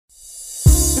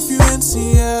in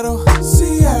Seattle,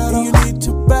 Seattle. You need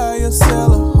to buy or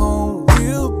sell a home.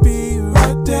 We'll be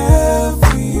right there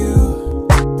for you.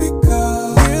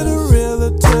 Because we're the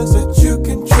realtors that you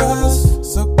can trust.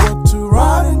 So go to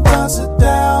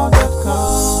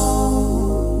ronanddonsitdown.com.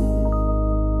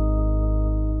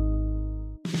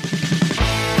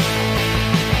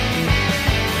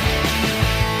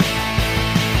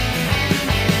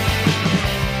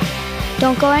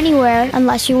 Don't go anywhere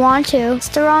unless you want to. It's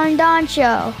the Ron and Don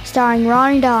Show, starring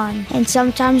Ron and Don, and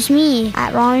sometimes me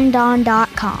at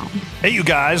ronanddon.com. Hey, you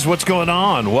guys, what's going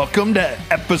on? Welcome to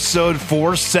episode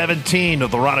 417 of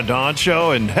the Ron and Don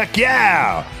Show, and heck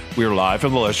yeah, we're live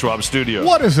from the Les Schwab studio.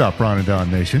 What is up, Ron and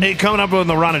Don Nation? Hey, coming up on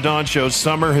the Ron and Don Show,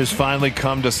 summer has finally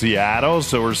come to Seattle,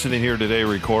 so we're sitting here today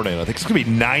recording. I think it's going to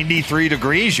be 93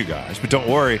 degrees, you guys, but don't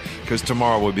worry, because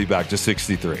tomorrow we'll be back to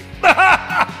 63.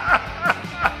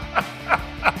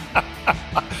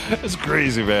 That's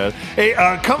crazy, man. Hey,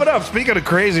 coming up, speaking of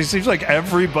crazy, seems like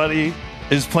everybody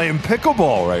is playing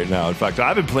pickleball right now. In fact,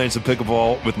 I've been playing some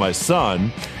pickleball with my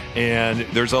son, and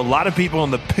there's a lot of people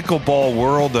in the pickleball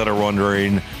world that are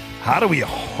wondering, how do we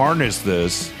harness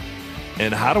this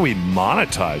and how do we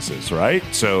monetize this, right?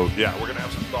 So, yeah, we're going to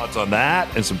have some thoughts on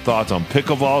that and some thoughts on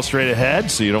pickleball straight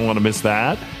ahead, so you don't want to miss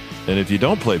that. And if you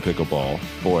don't play pickleball,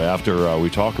 boy, after we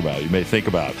talk about it, you may think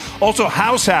about it. Also,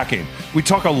 house hacking. We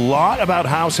talk a lot about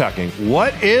house hacking.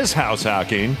 What is house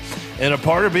hacking? And a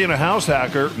part of being a house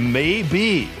hacker may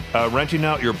be renting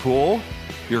out your pool,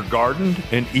 your garden,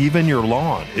 and even your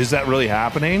lawn. Is that really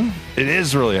happening? It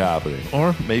is really happening.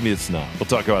 Or maybe it's not. We'll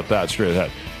talk about that straight ahead.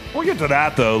 We'll get to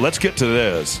that, though. Let's get to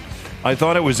this. I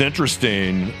thought it was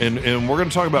interesting, and we're going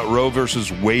to talk about Roe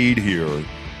versus Wade here.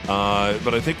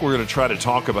 But I think we're going to try to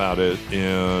talk about it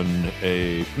in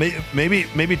a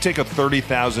maybe take a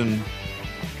 30,000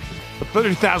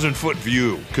 foot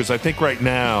view, because I think right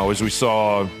now, as we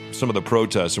saw some of the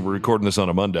protests, and we're recording this on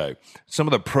a Monday, some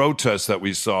of the protests that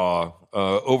we saw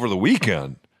over the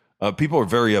weekend, people are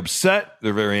very upset,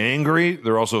 they're very angry,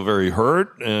 they're also very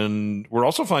hurt, and we're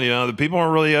also finding out that people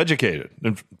aren't really educated.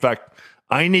 In fact,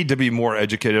 I need to be more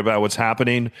educated about what's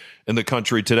happening in the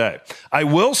country today. I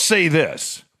will say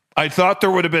this. I thought there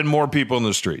would have been more people in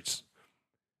the streets.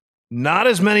 Not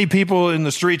as many people in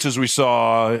the streets as we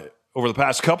saw over the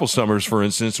past couple summers, for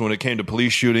instance, when it came to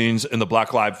police shootings and the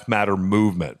Black Lives Matter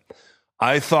movement.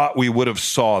 I thought we would have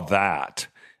saw that,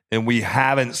 and we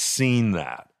haven't seen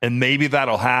that. And maybe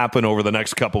that'll happen over the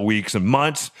next couple weeks and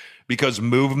months, because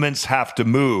movements have to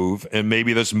move, and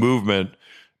maybe this movement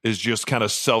is just kind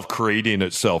of self-creating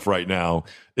itself right now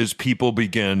as people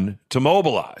begin to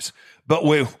mobilize. But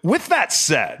with that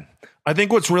said, I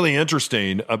think what's really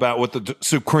interesting about what the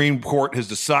Supreme Court has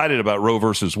decided about Roe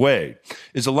versus Wade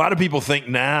is a lot of people think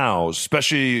now,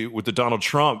 especially with the Donald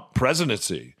Trump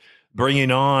presidency, bringing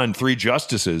on 3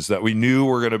 justices that we knew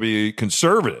were going to be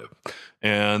conservative.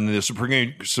 And the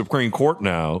Supreme Court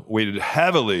now weighted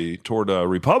heavily toward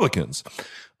Republicans.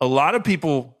 A lot of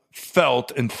people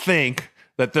felt and think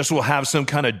that this will have some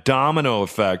kind of domino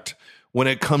effect when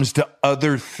it comes to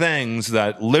other things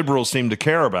that liberals seem to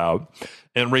care about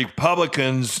and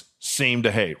Republicans seem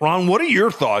to hate. Ron, what are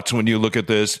your thoughts when you look at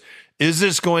this? Is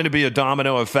this going to be a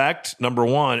domino effect, number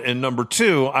one? And number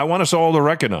two, I want us all to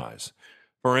recognize,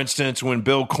 for instance, when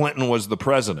Bill Clinton was the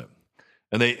president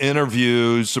and they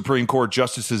interviewed Supreme Court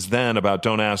justices then about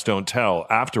don't ask, don't tell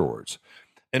afterwards.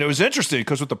 And it was interesting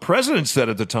because what the president said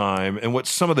at the time and what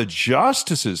some of the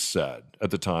justices said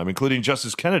at the time, including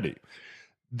Justice Kennedy,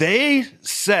 they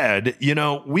said, you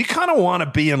know, we kind of want to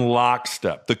be in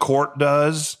lockstep. The court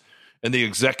does, and the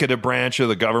executive branch of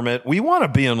the government. We want to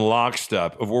be in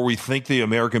lockstep of where we think the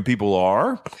American people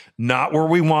are, not where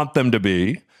we want them to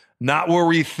be, not where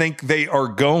we think they are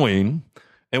going,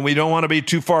 and we don't want to be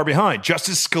too far behind.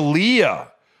 Justice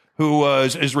Scalia, who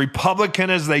was as Republican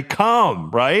as they come,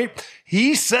 right?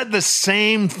 He said the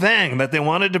same thing, that they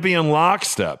wanted to be in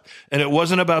lockstep, and it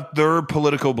wasn't about their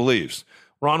political beliefs.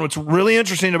 Ron, what's really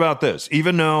interesting about this,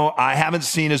 even though I haven't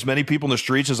seen as many people in the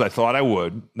streets as I thought I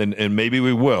would, and maybe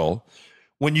we will,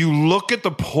 when you look at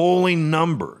the polling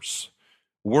numbers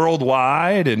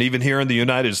worldwide and even here in the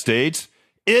United States,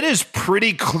 it is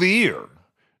pretty clear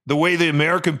the way the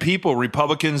American people,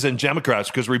 Republicans and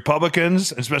Democrats, because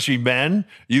Republicans, especially men,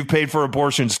 you've paid for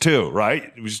abortions too,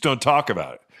 right? We just don't talk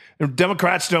about it. And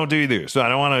Democrats don't do either. So I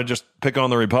don't want to just pick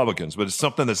on the Republicans, but it's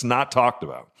something that's not talked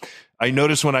about. I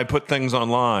notice when I put things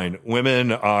online,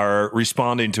 women are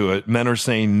responding to it. Men are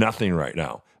saying nothing right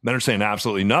now. Men are saying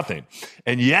absolutely nothing.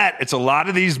 And yet it's a lot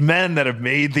of these men that have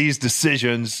made these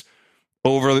decisions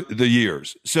over the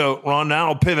years. So Ron, now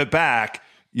I'll pivot back.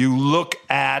 You look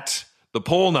at the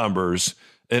poll numbers,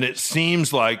 And it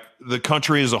seems like the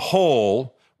country as a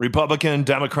whole, Republican,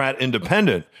 Democrat,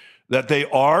 Independent, that they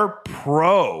are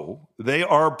pro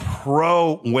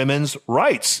women's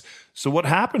rights. So what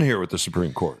happened here with the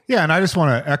Supreme Court? Yeah, and I just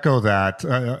want to echo that.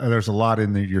 There's a lot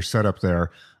in your setup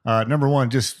there. Number one,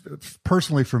 just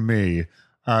personally for me,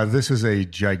 this is a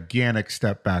gigantic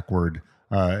step backward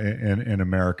in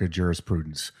America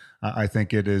jurisprudence. I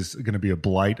think it is going to be a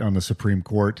blight on the Supreme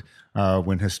Court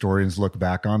when historians look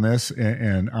back on this,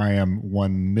 and I am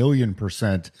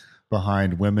 1,000,000%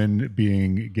 behind women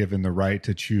being given the right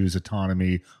to choose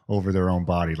autonomy over their own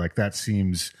body. Like, that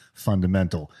seems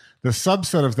fundamental. The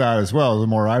subset of that as well, the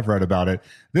more I've read about it,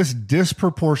 this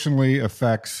disproportionately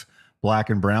affects Black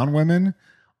and brown women.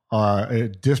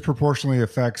 It disproportionately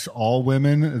affects all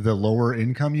women, the lower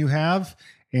income you have.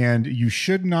 And you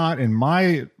should not, in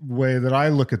my way that I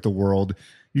look at the world,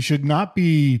 you should not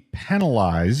be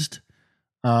penalized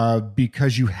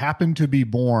because you happen to be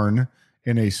born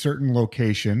in a certain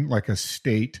location, like a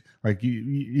state. Like,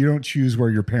 you don't choose where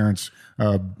your parents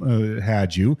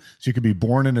had you. So you could be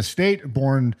born in a state,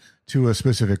 born to a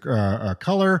specific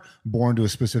color, born to a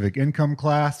specific income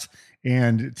class,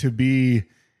 and to be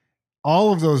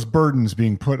all of those burdens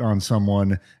being put on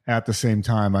someone at the same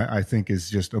time, I think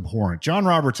is just abhorrent. John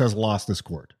Roberts has lost this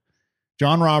court.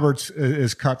 John Roberts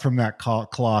is cut from that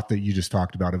cloth that you just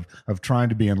talked about of trying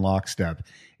to be in lockstep.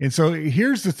 And so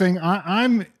here's the thing.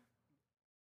 I'm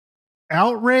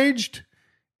outraged,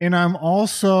 and I'm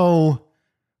also,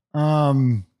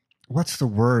 what's the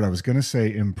word? I was going to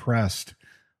say impressed,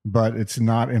 but it's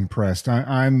not impressed.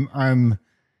 I'm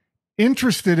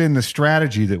interested in the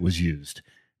strategy that was used,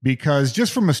 because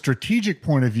just from a strategic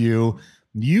point of view,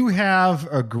 you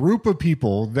have a group of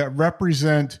people that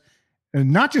represent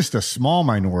not just a small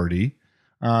minority.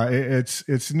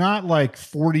 It's not like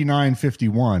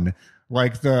 49-51.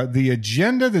 Like, the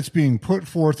agenda that's being put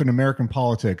forth in American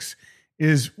politics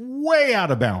is way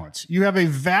out of balance. You have a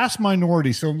vast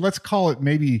minority. So let's call it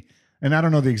maybe, and I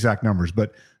don't know the exact numbers,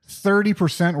 but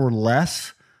 30% or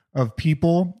less of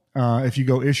people, if you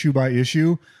go issue by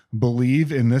issue,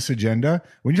 believe in this agenda.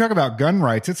 When you talk about gun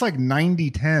rights, it's like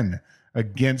 90-10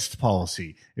 against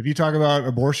policy. If you talk about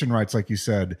abortion rights, like you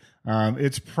said,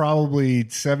 it's probably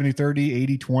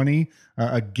 70-30, 80-20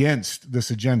 against this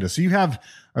agenda. So you have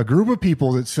a group of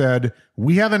people that said,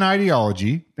 we have an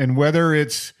ideology, and whether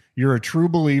it's you're a true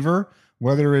believer,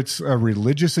 whether it's a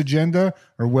religious agenda,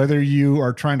 or whether you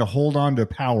are trying to hold on to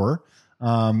power,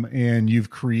 and you've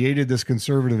created this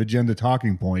conservative agenda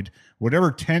talking point, whatever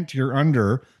tent you're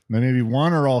under, maybe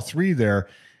one or all three there,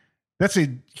 that's a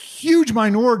huge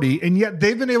minority, and yet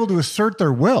they've been able to assert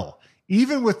their will.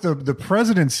 Even with the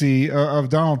presidency of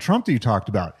Donald Trump that you talked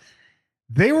about,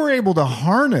 they were able to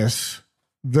harness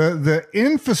the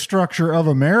infrastructure of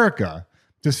America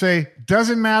to say,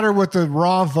 doesn't matter what the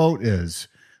raw vote is.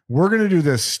 We're going to do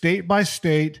this state by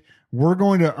state. We're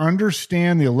going to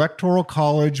understand the Electoral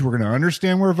College. We're going to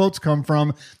understand where votes come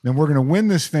from. And we're going to win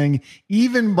this thing,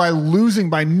 even by losing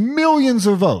by millions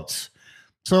of votes.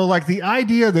 So, like, the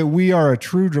idea that we are a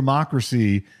true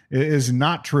democracy is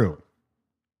not true.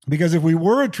 Because if we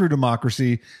were a true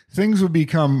democracy, things would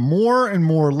become more and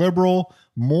more liberal,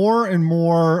 more and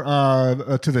more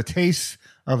to the taste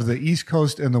of the East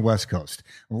Coast and the West Coast,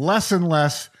 less and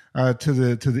less to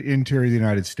the interior of the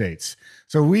United States.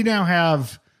 So we now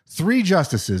have 3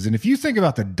 justices. And if you think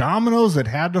about the dominoes that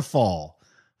had to fall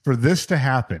for this to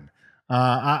happen,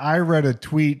 I read a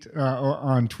tweet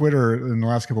on Twitter in the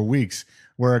last couple of weeks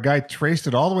where a guy traced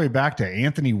it all the way back to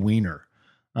Anthony Weiner,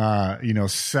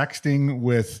 sexting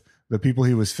with the people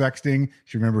he was sexting.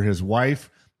 You remember his wife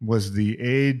was the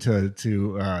aide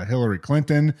to Hillary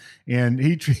Clinton. And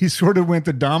he sort of went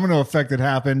the domino effect that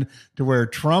happened to where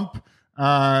Trump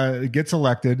gets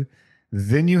elected.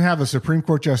 Then you have a Supreme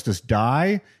Court justice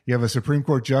die. You have a Supreme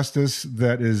Court justice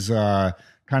that is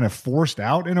kind of forced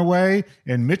out in a way.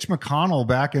 And Mitch McConnell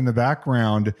back in the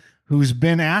background, who's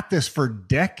been at this for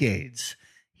decades.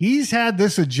 He's had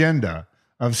this agenda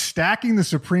of stacking the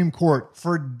Supreme Court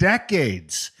for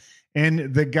decades.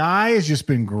 And the guy has just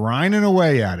been grinding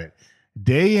away at it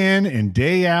day in and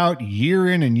day out, year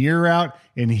in and year out.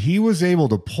 And he was able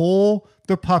to pull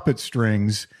the puppet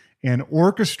strings and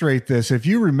orchestrate this. If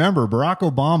you remember, Barack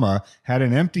Obama had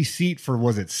an empty seat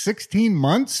for, 16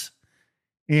 months,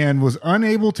 and was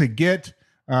unable to get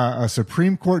a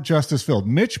Supreme Court justice filled.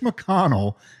 Mitch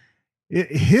McConnell,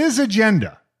 his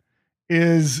agenda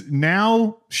is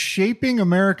now shaping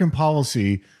American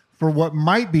policy for what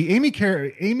might be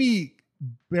Amy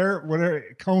Barrett,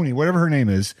 whatever her name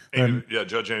is.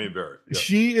 Judge Amy Barrett.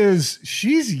 Yeah.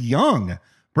 She's young,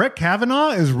 Brett Kavanaugh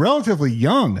is relatively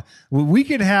young. We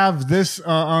could have this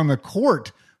on the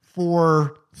court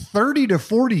for 30 to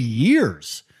 40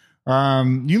 years.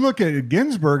 You look at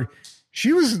Ginsburg,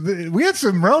 we had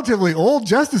some relatively old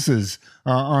justices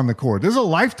on the court. This is a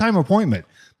lifetime appointment.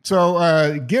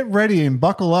 So get ready and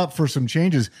buckle up for some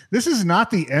changes. This is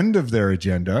not the end of their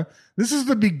agenda. This is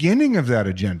the beginning of that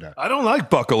agenda. I don't like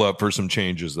buckle up for some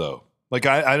changes, though. Like,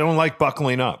 I don't like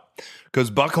buckling up, because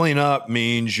buckling up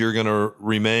means you're going to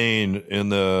remain in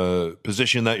the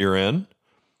position that you're in.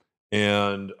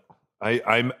 And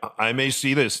I may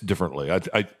see this differently.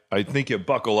 I think you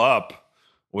buckle up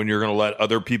when you're going to let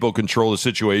other people control the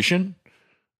situation.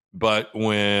 But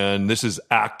when this has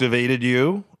activated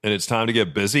you and it's time to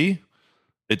get busy,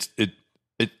 it's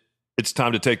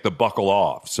time to take the buckle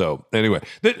off. So anyway,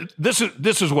 this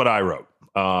is what I wrote.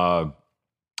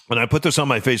 When I put this on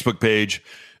my Facebook page,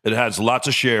 it has lots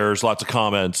of shares, lots of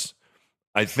comments.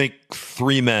 I think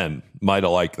 3 men might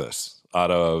have liked this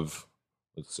out of,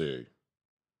 let's see.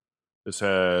 This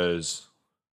has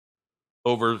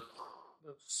over,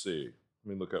 let's see.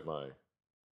 Let me look at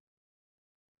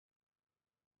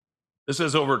this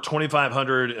has over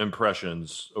 2,500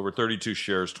 impressions, over 32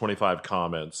 shares, 25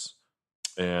 comments.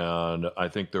 And I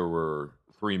think there were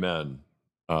 3 men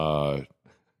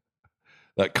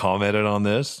that commented on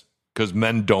this, because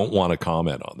men don't want to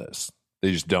comment on this.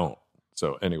 They just don't.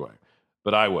 So anyway,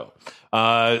 but I will.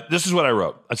 This is what I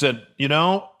wrote. I said,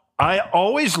 I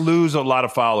always lose a lot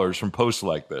of followers from posts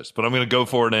like this, but I'm going to go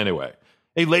for it anyway.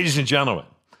 Hey, ladies and gentlemen,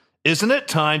 isn't it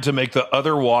time to make the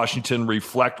other Washington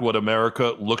reflect what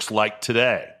America looks like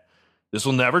today? This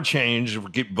will never change if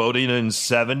we keep voting in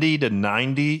 70 to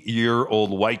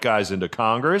 90-year-old white guys into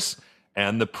Congress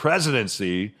and the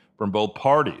presidency from both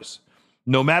parties.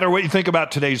 No matter what you think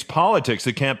about today's politics,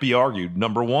 it can't be argued.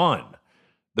 Number one,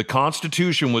 the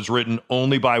Constitution was written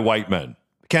only by white men.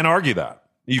 Can't argue that.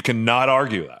 You cannot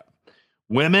argue that.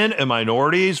 Women and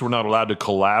minorities were not allowed to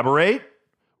collaborate,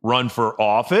 run for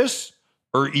office,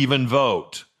 or even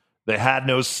vote. They had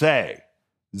no say.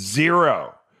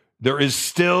 0. There is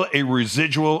still a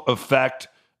residual effect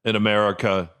in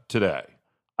America today.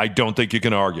 I don't think you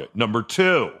can argue it. Number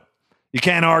 2, you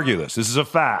can't argue this. This is a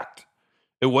fact.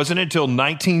 It wasn't until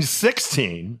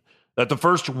 1916 that the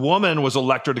first woman was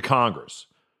elected to Congress.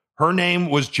 Her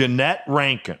name was Jeannette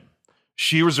Rankin.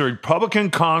 She was a Republican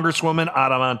congresswoman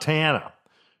out of Montana.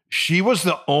 She was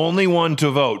the only one to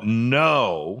vote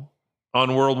no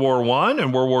on World War I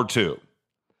and World War II.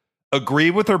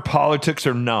 Agree with her politics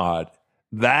or not,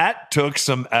 that took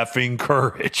some effing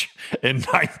courage in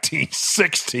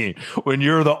 1916 when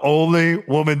you're the only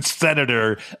woman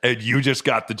senator and you just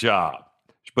got the job.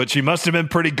 But she must have been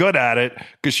pretty good at it,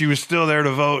 because she was still there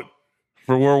to vote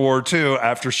for World War II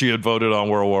after she had voted on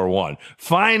World War I.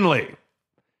 Finally,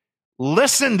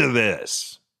 listen to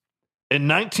this. In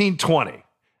 1920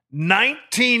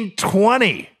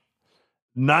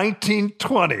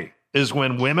 is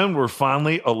when women were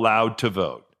finally allowed to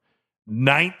vote.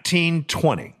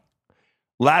 1920.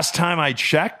 Last time I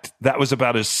checked, that was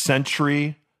about a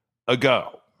century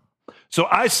ago. So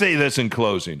I say this in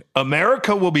closing.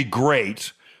 America will be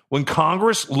great when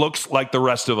Congress looks like the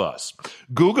rest of us.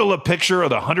 Google a picture of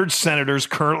the 100 senators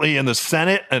currently in the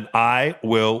Senate, and I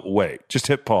will wait. Just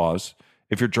hit pause.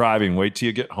 If you're driving, wait till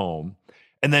you get home.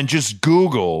 And then just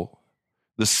Google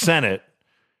the Senate,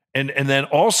 and then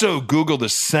also Google the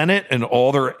Senate and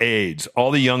all their aides,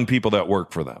 all the young people that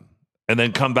work for them, and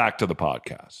then come back to the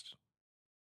podcast.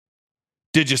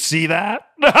 Did you see that?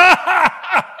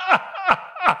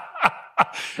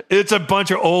 It's a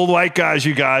bunch of old white guys,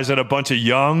 you guys, and a bunch of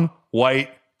young white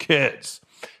kids.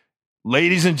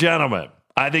 Ladies and gentlemen,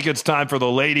 I think it's time for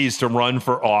the ladies to run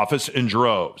for office in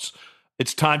droves.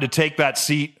 It's time to take that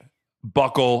seat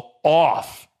buckle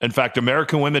off. In fact,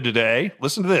 American women today,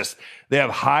 listen to this, they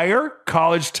have higher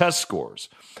college test scores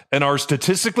and are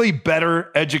statistically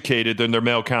better educated than their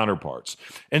male counterparts.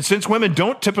 And since women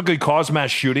don't typically cause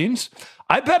mass shootings,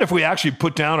 I bet if we actually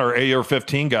put down our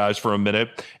AR-15 guys for a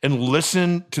minute and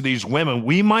listen to these women,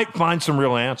 we might find some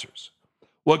real answers.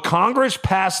 What Congress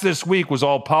passed this week was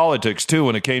all politics, too,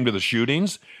 when it came to the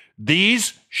shootings.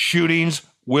 These shootings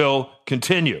will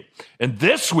continue. And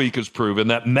this week has proven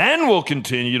that men will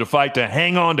continue to fight to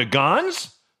hang on to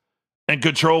guns and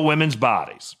control women's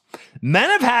bodies. Men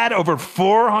have had over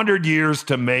 400 years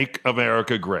to make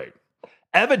America great.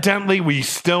 Evidently, we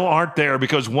still aren't there,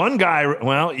 because one guy,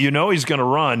 well, he's going to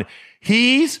run.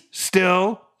 He's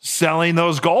still selling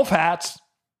those golf hats.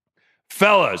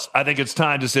 Fellas, I think it's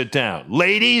time to sit down.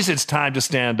 Ladies, it's time to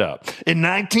stand up. In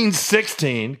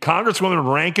 1916,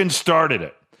 Congresswoman Rankin started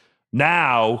it.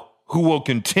 Now, who will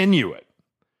continue it?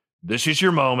 This is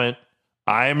your moment.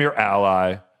 I am your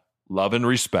ally. Love and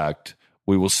respect.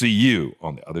 We will see you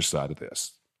on the other side of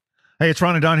this. Hey, it's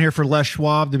Ron and Don here for Les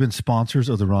Schwab. They've been sponsors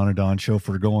of the Ron and Don Show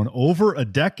for going over a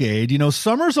decade. You know,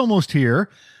 summer's almost here.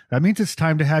 That means it's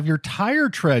time to have your tire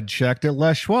tread checked at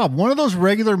Les Schwab. One of those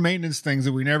regular maintenance things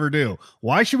that we never do.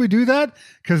 Why should we do that?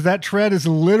 Because that tread is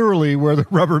literally where the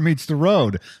rubber meets the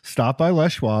road. Stop by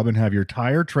Les Schwab and have your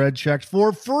tire tread checked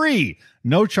for free.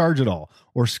 No charge at all.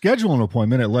 Or schedule an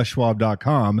appointment at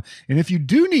leschwab.com. And if you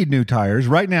do need new tires,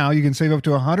 right now you can save up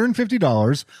to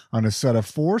 $150 on a set of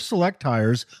 4 select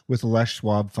tires with Les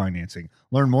Schwab financing.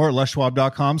 Learn more at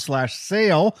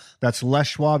leschwab.com/sale. That's Les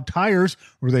Schwab Tires,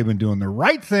 where they've been doing the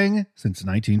right thing since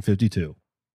 1952.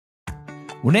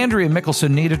 When Andrea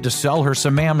Mickelson needed to sell her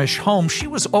Sammamish home, she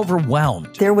was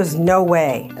overwhelmed. There was no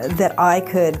way that I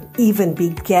could even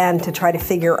begin to try to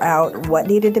figure out what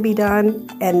needed to be done.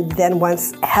 And then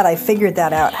once had I figured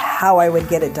that out, how I would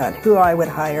get it done, who I would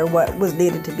hire, what was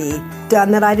needed to be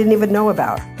done that I didn't even know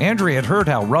about. Andrea had heard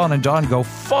how Ron and Don go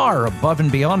far above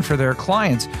and beyond for their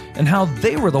clients and how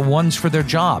they were the ones for their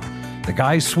job. The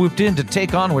guys swooped in to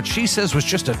take on what she says was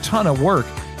just a ton of work,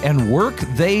 and work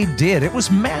they did. It was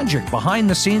magic behind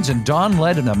the scenes, and Don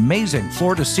led an amazing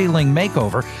floor-to-ceiling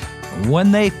makeover.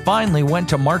 When they finally went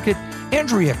to market,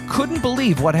 Andrea couldn't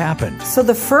believe what happened. So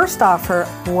the first offer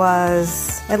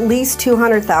was at least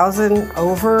 $200,000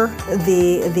 over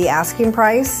the asking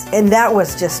price, and that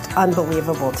was just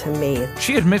unbelievable to me.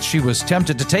 She admits she was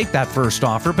tempted to take that first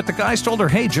offer, but the guys told her,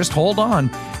 hey, just hold on.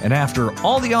 And after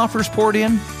all the offers poured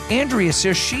in, Andrea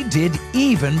says she did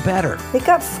even better. It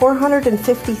got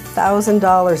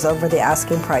 $450,000 over the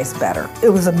asking price better. It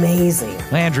was amazing.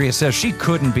 Andrea says she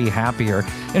couldn't be happier,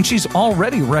 and she's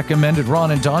already recommended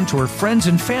Ron and Don to her friends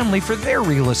and family for their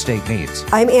real estate needs.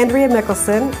 I'm Andrea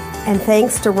Mickelson, and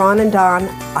thanks to Ron and Don,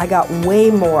 I got way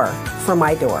more for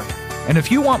my door. And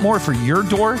if you want more for your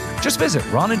door, just visit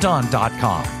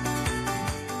ronanddon.com.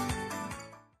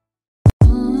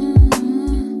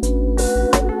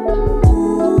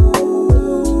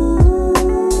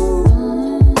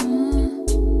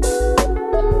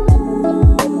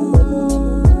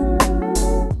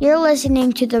 You're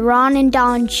listening to the Ron and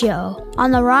Don Show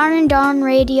on the Ron and Don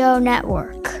Radio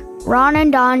Network.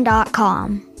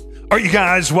 ronanddon.com. All right, you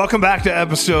guys, welcome back to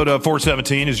episode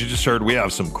 417. As you just heard, we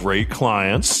have some great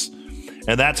clients,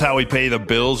 and that's how we pay the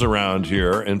bills around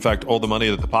here. In fact, all the money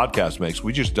that the podcast makes,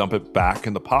 we just dump it back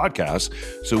in the podcast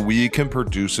so we can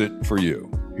produce it for you.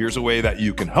 Here's a way that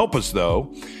you can help us,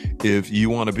 though. If you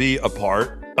want to be a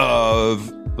part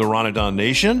of the Ron and Don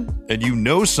Nation, and you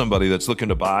know somebody that's looking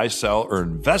to buy, sell, or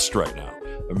invest right now,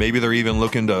 or maybe they're even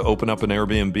looking to open up an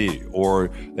Airbnb, or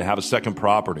they have a second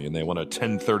property and they want to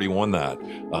 1031 that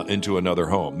into another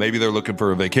home. Maybe they're looking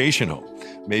for a vacation home.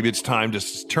 Maybe it's time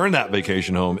to turn that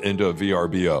vacation home into a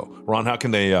VRBO. Ron, how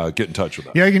can they get in touch with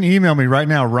us? Yeah, you can email me right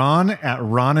now,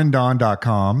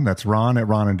 ron@ronanddon.com. That's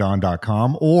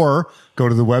ron@ronanddon.com. Or go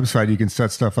to the website. You can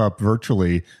set stuff up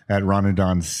virtually at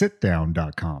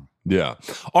ronanddonsitdown.com. Yeah.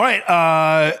 All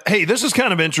right. Hey, this is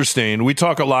kind of interesting. We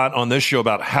talk a lot on this show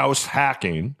about house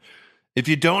hacking. If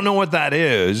you don't know what that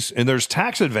is, and there's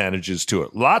tax advantages to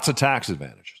it, lots of tax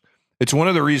advantages. It's one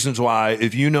of the reasons why,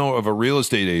 if you know of a real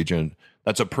estate agent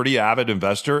that's a pretty avid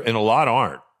investor, and a lot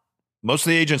aren't. Most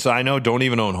of the agents I know don't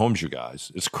even own homes, you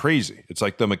guys. It's crazy. It's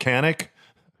like the mechanic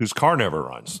whose car never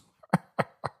runs.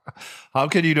 How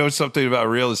can you know something about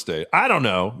real estate? I don't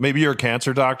know. Maybe you're a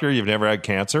cancer doctor. You've never had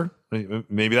cancer.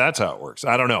 Maybe that's how it works.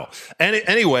 I don't know.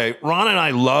 Anyway, Ron and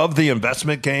I love the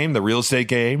investment game, the real estate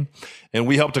game. And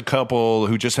we helped a couple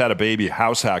who just had a baby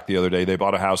house hack the other day. They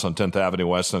bought a house on 10th Avenue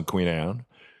West on Queen Anne.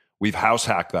 We've house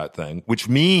hacked that thing, which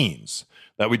means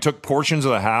that we took portions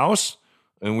of the house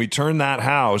and we turned that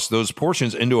house, those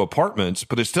portions, into apartments,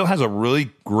 but it still has a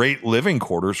really great living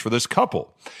quarters for this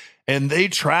couple. And they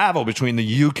travel between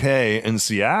the UK and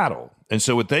Seattle. And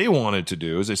so what they wanted to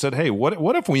do is they said, hey,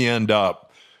 what if we end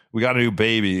up, we got a new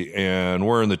baby and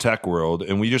we're in the tech world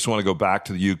and we just want to go back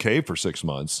to the UK for 6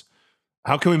 months.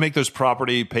 How can we make this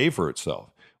property pay for itself?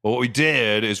 Well, what we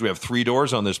did is we have 3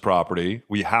 doors on this property.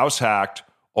 We house hacked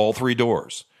all 3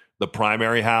 doors. The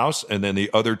primary house, and then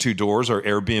the other 2 doors are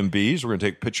Airbnbs. We're going to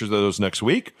take pictures of those next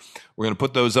week. We're going to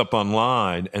put those up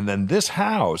online. And then this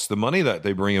house, the money that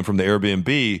they bring in from the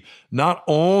Airbnb, not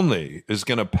only is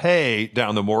going to pay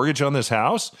down the mortgage on this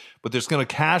house, but there's going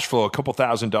to cash flow a couple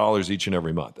 $1,000s each and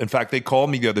every month. In fact, they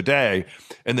called me the other day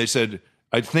and they said,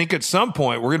 I think at some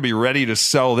point we're going to be ready to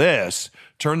sell this,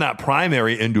 turn that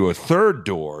primary into a 3rd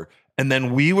door, and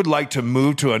then we would like to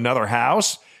move to another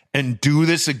house and do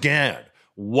this again.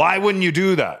 Why wouldn't you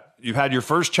do that? You've had your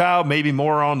first child, maybe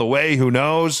more on the way, who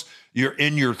knows? you're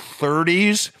in your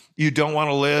 30s, you don't want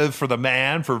to live for the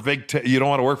man, for you don't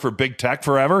want to work for big tech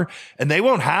forever, and they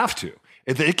won't have to.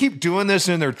 If they keep doing this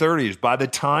in their 30s, by the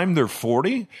time they're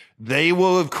 40, they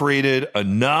will have created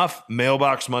enough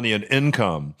mailbox money and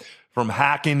income from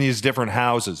hacking these different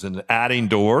houses and adding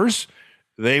doors.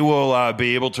 They will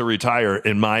be able to retire,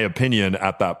 in my opinion,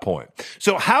 at that point.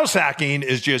 So house hacking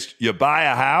is just you buy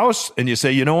a house and you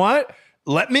say, you know what?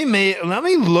 Let me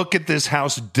look at this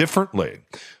house differently.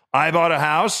 I bought a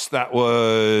house that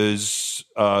was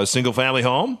a single family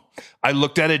home. I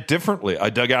looked at it differently. I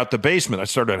dug out the basement. I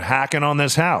started hacking on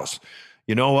this house.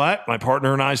 You know what? My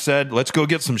partner and I said, let's go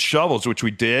get some shovels, which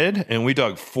we did. And we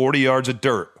dug 40 yards of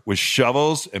dirt with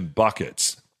shovels and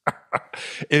buckets.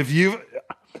 If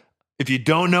you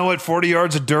don't know what 40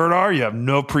 yards of dirt are, you have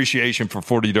no appreciation for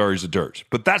 40 yards of dirt.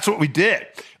 But that's what we did.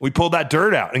 We pulled that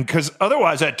dirt out. And because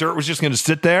otherwise that dirt was just going to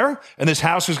sit there and this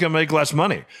house was going to make less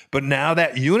money. But now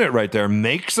that unit right there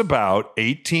makes about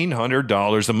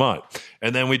 $1,800 a month.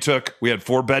 And then we had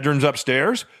 4 bedrooms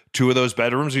upstairs. 2 of those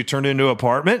bedrooms we turned into an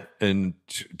apartment, and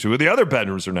 2 of the other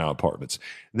bedrooms are now apartments.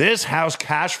 This house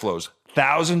cash flows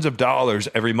thousands of dollars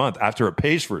every month after it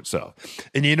pays for itself.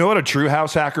 And you know what a true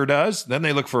house hacker does? Then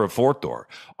they look for a 4th door.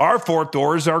 Our 4th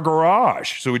door is our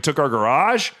garage. So we took our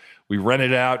garage, we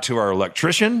rented it out to our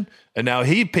electrician, and now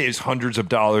he pays hundreds of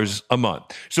dollars a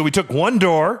month. So we took 1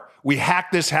 door, we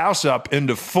hacked this house up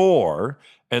into 4,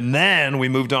 and then we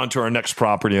moved on to our next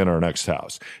property and our next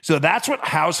house. So that's what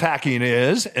house hacking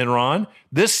is. And Ron,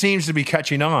 this seems to be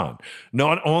catching on,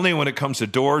 not only when it comes to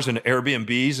doors and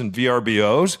Airbnbs and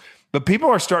VRBOs, but people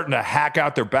are starting to hack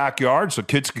out their backyard so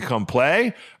kids can come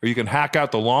play, or you can hack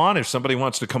out the lawn if somebody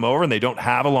wants to come over and they don't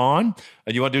have a lawn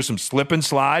and you want to do some slip and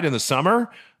slide in the summer.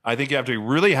 I think you have to be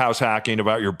really house hacking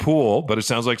about your pool, but it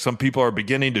sounds like some people are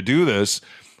beginning to do this.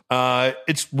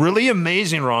 It's really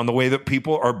amazing, Ron, the way that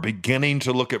people are beginning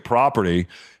to look at property.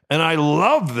 And I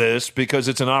love this because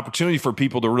it's an opportunity for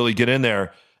people to really get in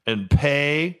there and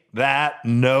pay that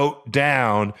note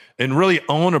down and really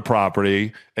own a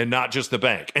property and not just the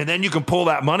bank. And then you can pull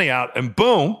that money out and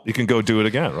boom, you can go do it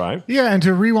again, right? Yeah, and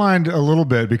to rewind a little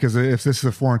bit, because if this is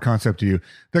a foreign concept to you,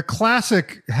 the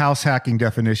classic house hacking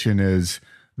definition is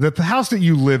the house that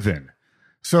you live in.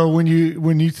 So when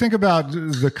you think about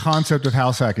the concept of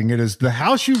house hacking, it is the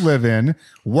house you live in.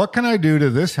 What can I do to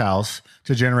this house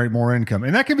to generate more income?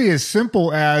 And that can be as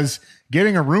simple as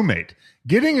getting a roommate.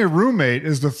 Getting a roommate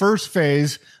is the first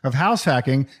phase of house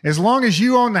hacking, as long as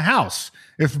you own the house.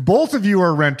 If both of you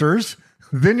are renters,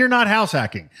 then you're not house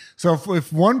hacking. So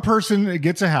if one person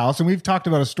gets a house, and we've talked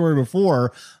about a story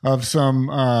before of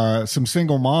some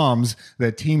single moms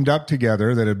that teamed up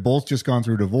together that had both just gone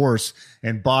through divorce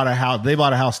and bought a house. They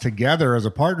bought a house together as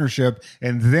a partnership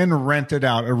and then rented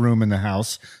out a room in the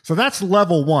house. So that's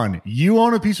level 1. You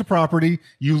own a piece of property,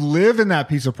 you live in that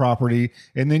piece of property,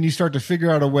 and then you start to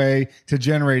figure out a way to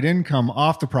generate income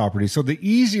off the property. So the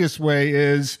easiest way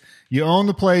is you own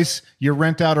the place, you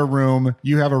rent out a room,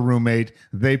 you have a roommate,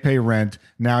 they pay rent.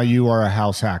 Now you are a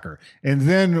house hacker. And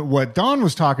then what Don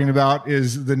was talking about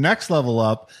is the next level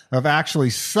up of actually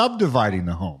subdividing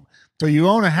the home. So you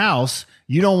own a house,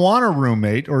 you don't want a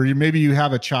roommate, or maybe you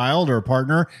have a child or a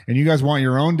partner and you guys want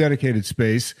your own dedicated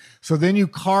space. So then you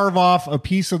carve off a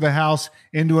piece of the house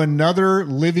into another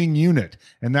living unit.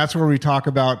 And that's where we talk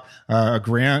about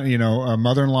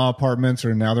mother-in-law apartments,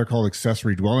 or now they're called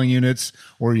accessory dwelling units,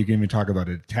 or you can even talk about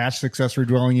a detached accessory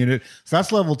dwelling unit. So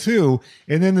that's level 2.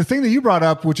 And then the thing that you brought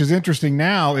up, which is interesting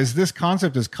now, is this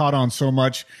concept has caught on so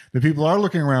much that people are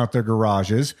looking around at their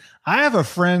garages. I have a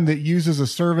friend that uses a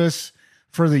service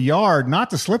for the yard, not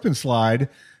to slip and slide,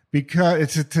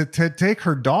 because it's to take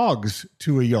her dogs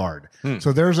to a yard.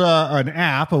 So there's an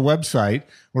app, a website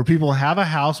where people have a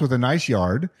house with a nice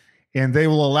yard, and they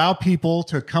will allow people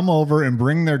to come over and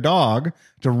bring their dog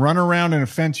to run around in a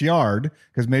fenced yard,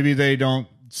 because maybe they don't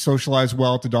socialize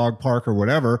well at the dog park or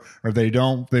whatever, or they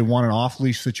want an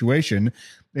off-leash situation.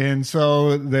 And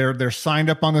so they're signed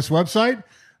up on this website.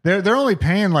 They're only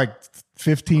paying like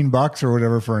 $15 or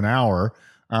whatever for an hour.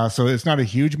 So it's not a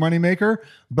huge moneymaker.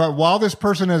 But while this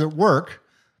person is at work,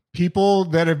 people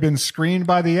that have been screened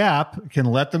by the app can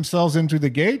let themselves into the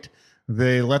gate.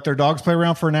 They let their dogs play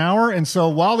around for an hour. And so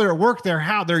while they're at work, their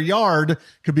yard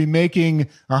could be making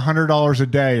 $100 a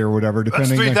day or whatever.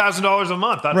 Depending. That's $3,000 a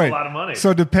month. That's right. A lot of money.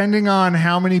 So depending on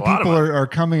how many people are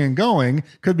coming and going,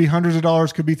 could be hundreds of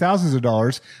dollars, could be thousands of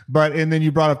dollars. And then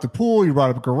you brought up the pool, you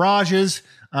brought up garages.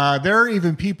 There are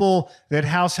even people that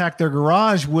house hack their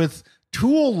garage with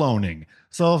tool loaning.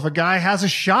 So if a guy has a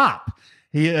shop,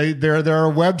 there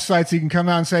are websites you can come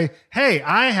out and say, hey,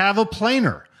 I have a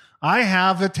planer, I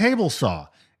have a table saw,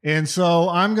 And so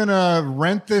I'm going to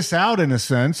rent this out in a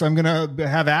sense. I'm going to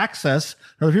have access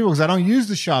to other people because I don't use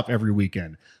the shop every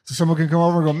weekend. So someone can come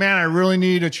over and go, man, I really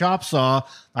need a chop saw.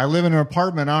 I live in an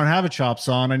apartment. I don't have a chop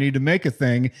saw and I need to make a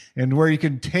thing. And where you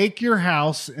can take your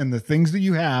house and the things that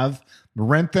you have,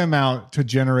 rent them out to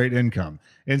generate income.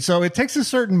 And so it takes a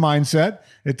certain mindset.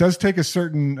 It does take a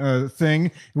certain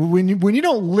thing. When you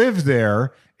don't live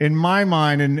there, in my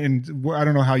mind, and I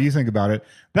don't know how you think about it,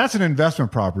 that's an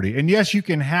investment property. And yes, you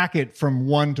can hack it from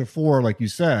 1 to 4, like you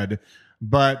said,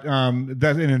 but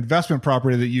that's an investment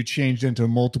property that you changed into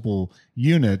multiple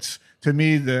units. To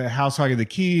me, the house hacking, the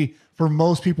key for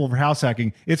most people for house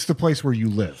hacking, it's the place where you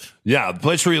live. Yeah, the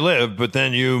place where you live, but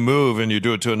then you move and you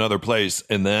do it to another place,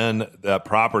 and then that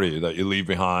property that you leave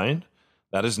behind,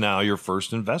 that is now your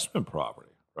first investment property,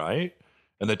 right?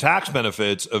 And the tax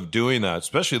benefits of doing that,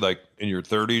 especially like in your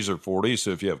 30s or 40s,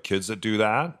 so if you have kids that do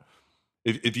that,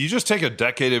 if you just take a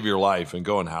decade of your life and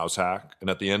go and house hack, and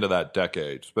at the end of that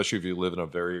decade, especially if you live in a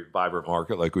very vibrant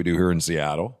market like we do here in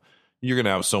Seattle, you're going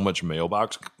to have so much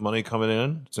mailbox money coming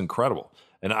in. It's incredible.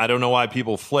 And I don't know why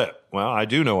people flip. Well, I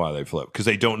do know why they flip, because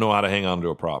they don't know how to hang on to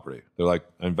a property. They're like,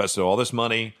 I invested all this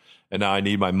money, and now I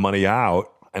need my money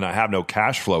out, and I have no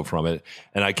cash flow from it,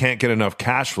 and I can't get enough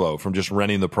cash flow from just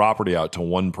renting the property out to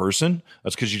one person.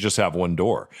 That's because you just have one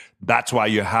door. That's why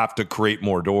you have to create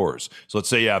more doors. So let's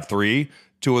say you have 3,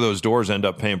 2 of those doors end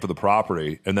up paying for the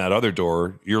property, and that other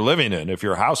door you're living in if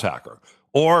you're a house hacker.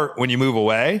 Or when you move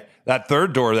away, that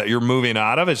third door that you're moving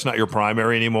out of, it's not your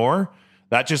primary anymore.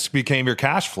 That just became your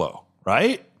cash flow,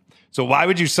 right? So why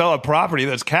would you sell a property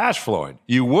that's cash flowing?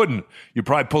 You wouldn't. You'd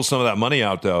probably pull some of that money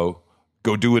out, though,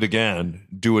 go do it again,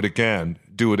 do it again,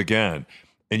 do it again.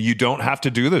 And you don't have to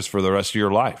do this for the rest of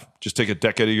your life. Just take a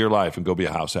decade of your life and go be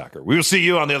a house hacker. We will see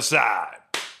you on the other side.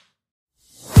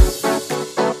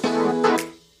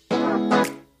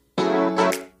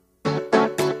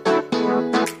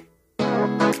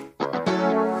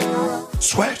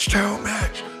 Switch to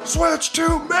Mitch. Switch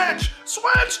to Mitch.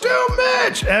 Switch to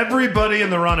Mitch. Everybody in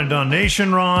the Ron and Don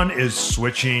Nation, Ron, is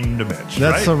switching to Mitch.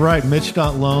 That's right.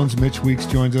 Mitch.loans. Mitch Weeks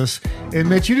joins us. And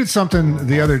Mitch, you did something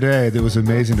the other day that was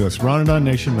amazing to us. Ron and Don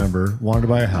Nation member wanted to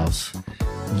buy a house.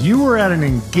 You were at an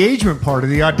engagement party.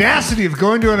 The audacity of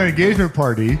going to an engagement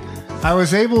party. I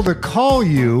was able to call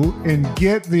you and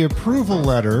get the approval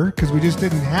letter because we just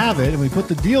didn't have it, and we put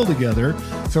the deal together.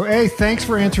 So, A, thanks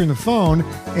for answering the phone,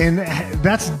 and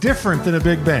that's different than a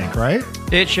big bank, right?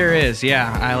 It sure is,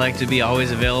 yeah. I like to be always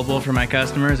available for my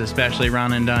customers, especially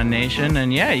Ron and Don Nation.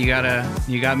 And yeah, you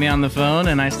got me on the phone,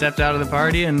 and I stepped out of the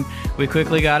party, and we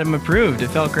quickly got him approved. It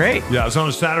felt great. Yeah, it was on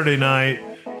a Saturday night.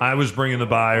 I was bringing the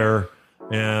buyer,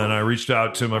 and I reached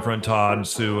out to my friend Todd and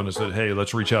Sue, and I said, hey,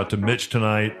 let's reach out to Mitch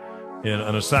tonight. And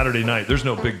on a Saturday night, there's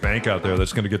no big bank out there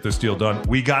that's going to get this deal done.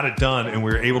 We got it done, and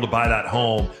we were able to buy that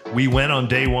home. We went on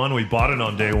day one. We bought it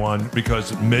on day one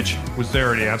because Mitch was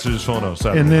there, and he answered his phone on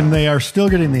Saturday. And then they are still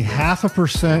getting the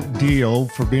 0.5% deal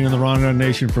for being in the Ron and Don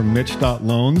Nation from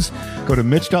Mitch.loans. Go to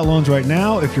Mitch.loans right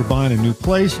now. If you're buying a new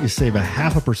place, you save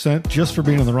 0.5% just for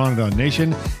being in the Ron and Don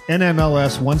Nation.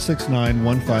 NMLS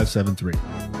 1691573.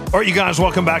 All right, you guys,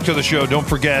 welcome back to the show. Don't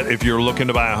forget, if you're looking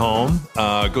to buy a home,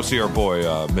 go see our boy,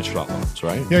 Mitch.loans,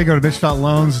 right? Yeah, you go to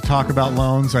Mitch.loans, talk about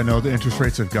loans. I know the interest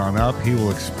rates have gone up. He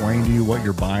will explain to you what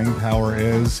your buying power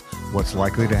is, what's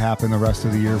likely to happen the rest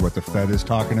of the year, what the Fed is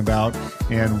talking about.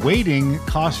 And waiting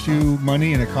costs you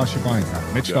money and it costs you buying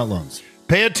power. Mitch.loans.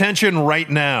 Pay attention right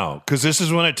now, because this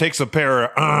is when it takes a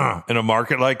pair of in a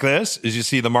market like this, as you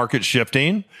see the market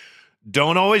shifting.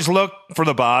 Don't always look for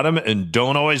the bottom and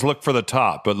don't always look for the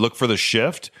top, but look for the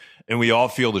shift, and we all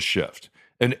feel the shift.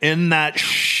 And in that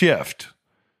shift,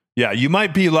 yeah, you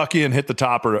might be lucky and hit the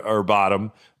top or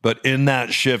bottom, but in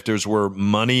that shift is where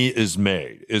money is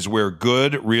made, is where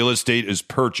good real estate is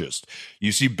purchased.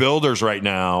 You see builders right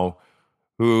now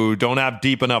who don't have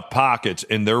deep enough pockets,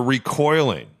 and they're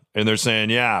recoiling. And they're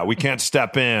saying, yeah, we can't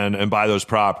step in and buy those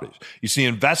properties. You see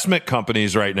investment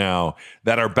companies right now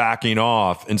that are backing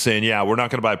off and saying, yeah, we're not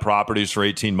going to buy properties for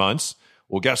 18 months.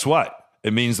 Well, guess what?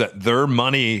 It means that their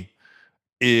money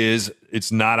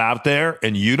it's not out there,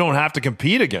 and you don't have to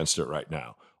compete against it right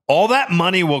now. All that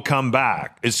money will come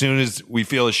back as soon as we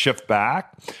feel a shift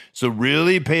back. So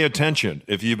really pay attention.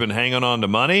 If you've been hanging on to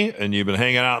money and you've been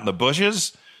hanging out in the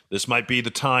bushes, this might be the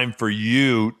time for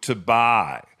you to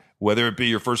buy. Whether it be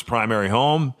your first primary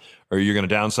home, or you're going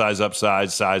to downsize,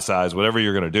 upsize, size, whatever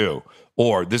you're going to do.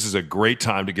 Or this is a great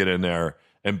time to get in there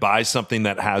and buy something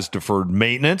that has deferred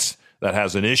maintenance, that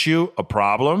has an issue, a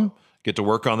problem, get to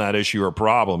work on that issue or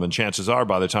problem. And chances are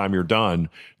by the time you're done,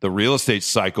 the real estate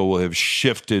cycle will have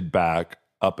shifted back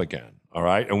up again. All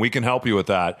right. And we can help you with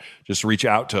that. Just reach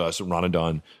out to us at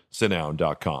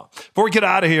ronanddonsitdown.com. Before we get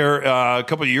out of here, a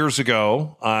couple of years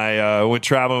ago, I went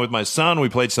traveling with my son. We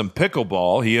played some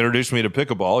pickleball. He introduced me to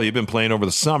pickleball. He'd been playing over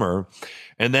the summer.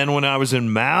 And then when I was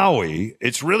in Maui,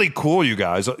 it's really cool, you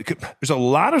guys. There's a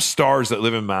lot of stars that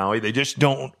live in Maui. They just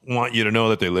don't want you to know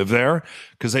that they live there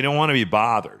because they don't want to be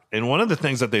bothered. And one of the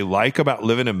things that they like about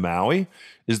living in Maui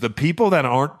is the people that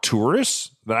aren't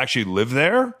tourists that actually live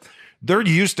there, they're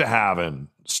used to having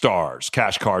stars,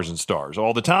 cash cars and stars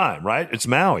all the time, right? It's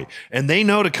Maui. And they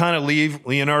know to kind of leave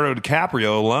Leonardo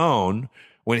DiCaprio alone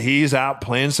when he's out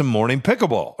playing some morning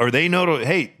pickleball. Or they know to,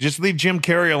 hey, just leave Jim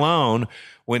Carrey alone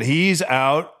when he's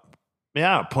out,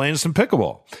 playing some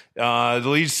pickleball. The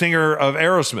lead singer of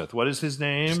Aerosmith, what is his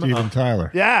name? Steven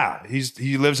Tyler. Yeah,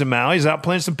 he lives in Maui. He's out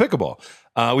playing some pickleball.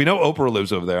 We know Oprah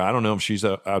lives over there. I don't know if she's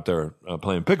out there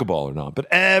playing pickleball or not, but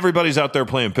everybody's out there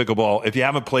playing pickleball. If you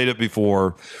haven't played it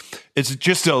before, it's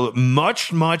just a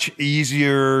much, much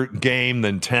easier game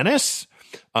than tennis.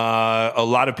 A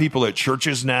lot of people at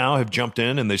churches now have jumped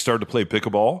in and they started to play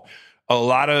pickleball. A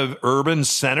lot of urban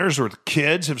centers with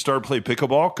kids have started to play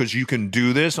pickleball because you can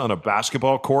do this on a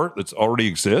basketball court that's already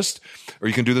exists, or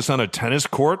you can do this on a tennis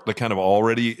court that kind of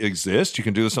already exists. You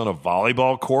can do this on a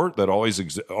volleyball court that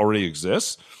already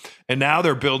exists. And now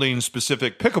they're building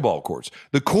specific pickleball courts.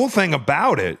 The cool thing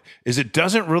about it is it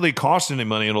doesn't really cost any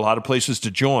money in a lot of places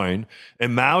to join.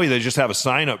 In Maui, they just have a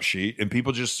sign-up sheet, and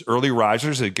people just, early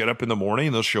risers, they get up in the morning,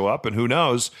 and they'll show up, and who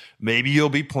knows, maybe you'll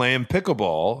be playing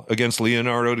pickleball against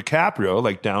Leonardo DiCaprio,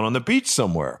 like down on the beach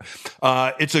somewhere.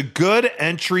 It's a good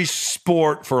entry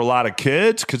sport for a lot of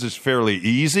kids because it's fairly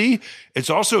easy. It's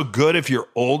also good if you're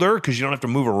older because you don't have to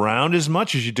move around as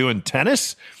much as you do in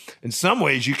tennis. In some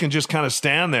ways, you can just kind of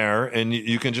stand there and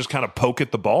you can just kind of poke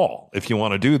at the ball if you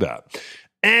want to do that.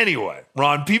 Anyway,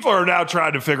 Ron, people are now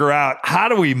trying to figure out how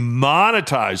do we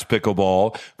monetize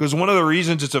pickleball? Because one of the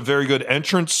reasons it's a very good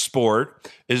entrance sport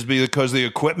is because the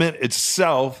equipment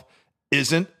itself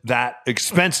isn't that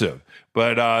expensive.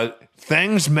 But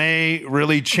things may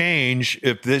really change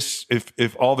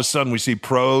if all of a sudden we see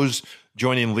pros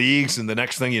joining leagues, and the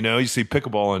next thing you know, you see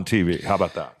pickleball on TV. How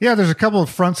about that? Yeah, there's a couple of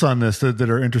fronts on this that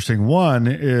are interesting. One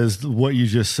is what you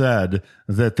just said,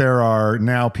 that there are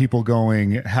now people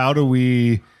going, how do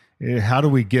we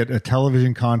get a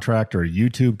television contract or a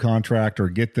YouTube contract or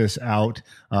get this out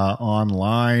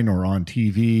online or on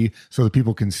TV so that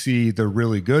people can see the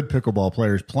really good pickleball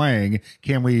players playing?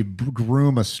 Can we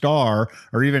groom a star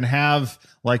or even have,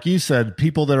 like you said,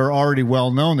 people that are already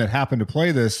well known that happen to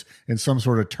play this in some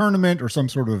sort of tournament or some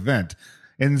sort of event?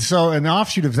 And so an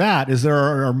offshoot of that is there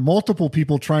are multiple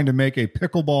people trying to make a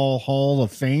pickleball hall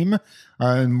of fame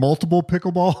and multiple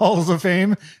pickleball halls of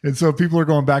fame. And so people are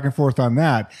going back and forth on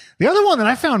that. The other one that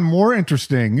I found more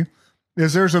interesting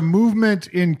is there's a movement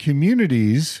in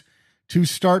communities to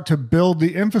start to build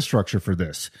the infrastructure for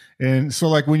this. And so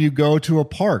like when you go to a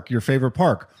park, your favorite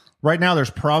park, right now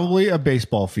there's probably a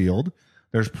baseball field.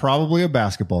 There's probably a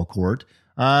basketball court.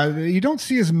 You don't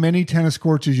see as many tennis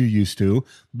courts as you used to,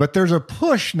 but there's a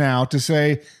push now to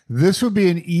say this would be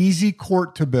an easy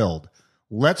court to build.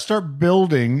 Let's start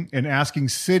building and asking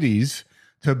cities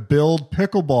to build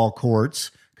pickleball courts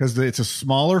because it's a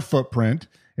smaller footprint.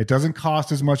 It doesn't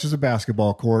cost as much as a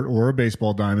basketball court or a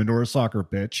baseball diamond or a soccer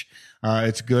pitch.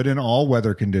 It's good in all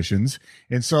weather conditions.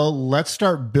 And so let's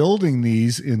start building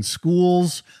these in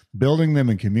schools, building them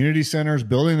in community centers,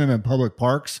 building them in public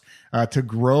parks to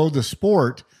grow the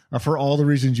sport for all the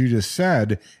reasons you just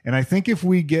said. And I think if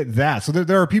we get that, so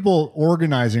there are people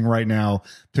organizing right now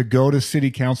to go to city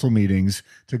council meetings,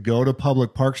 to go to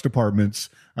public parks departments,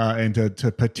 and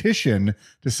to petition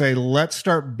to say, let's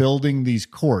start building these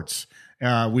courts.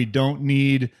 We don't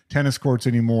need tennis courts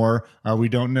anymore. We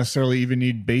don't necessarily even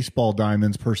need baseball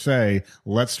diamonds per se.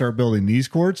 Let's start building these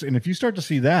courts. And if you start to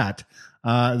see that,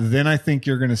 then I think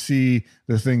you're going to see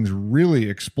the things really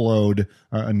explode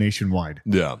nationwide.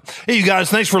 Yeah. Hey, you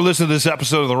guys, thanks for listening to this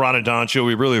episode of the Ron and Don Show.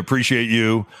 We really appreciate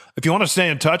you. If you want to stay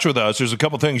in touch with us, there's a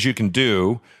couple things you can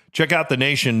do. Check out the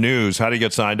Nation News. How do you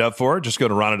get signed up for it? Just go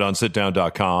to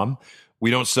ronanddonsitdown.com. We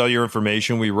don't sell your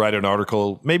information. We write an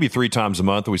article maybe 3 times a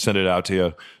month and we send it out to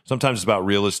you. Sometimes it's about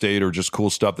real estate or just cool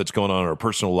stuff that's going on in our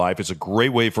personal life. It's a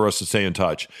great way for us to stay in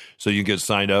touch. So you can get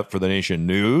signed up for the Nation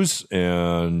News,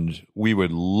 and we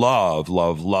would love,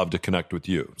 love, love to connect with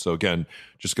you. So again,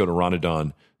 just go to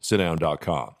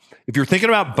ronanddonsitdown.com. If you're thinking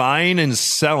about buying and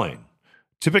selling,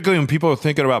 typically when people are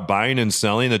thinking about buying and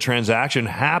selling, the transaction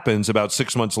happens about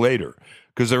 6 months later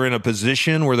because they're in a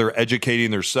position where they're educating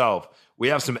themselves we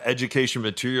have some education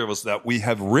materials that we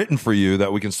have written for you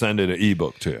that we can send in an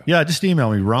ebook to. Yeah, just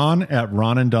email me,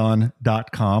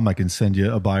 ron@ronanddon.com. I can send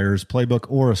you a buyer's playbook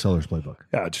or a seller's playbook.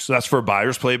 Yeah, just that's for a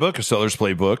buyer's playbook, a seller's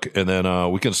playbook, and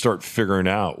then we can start figuring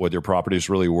out what your property is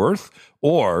really worth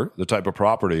or the type of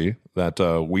property that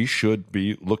we should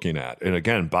be looking at. And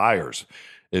again, buyers,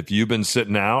 if you've been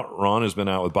sitting out, Ron has been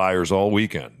out with buyers all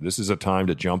weekend. This is a time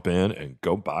to jump in and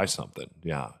go buy something.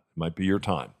 Yeah. Might be your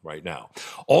time right now.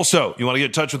 Also, you want to get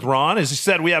in touch with Ron? As he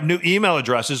said, we have new email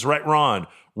addresses, right, Ron?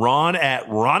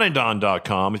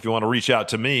 Ron@ronanddon.com. If you want to reach out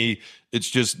to me, it's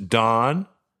just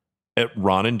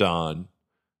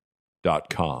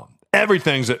don@ronanddon.com.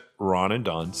 Everything's at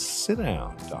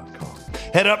ronanddonsitdown.com.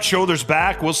 Head up, shoulders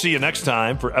back. We'll see you next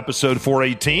time for episode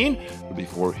 418.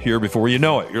 Before you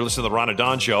know it. You're listening to the Ron and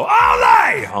Don Show all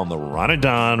day on the Ron and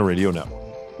Don Radio Network.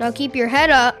 Now keep your head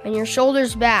up and your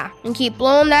shoulders back and keep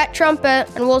blowing that trumpet,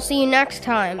 and we'll see you next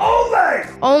time.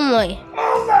 Only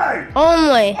on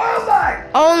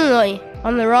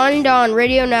the Ron and Don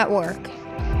Radio Network.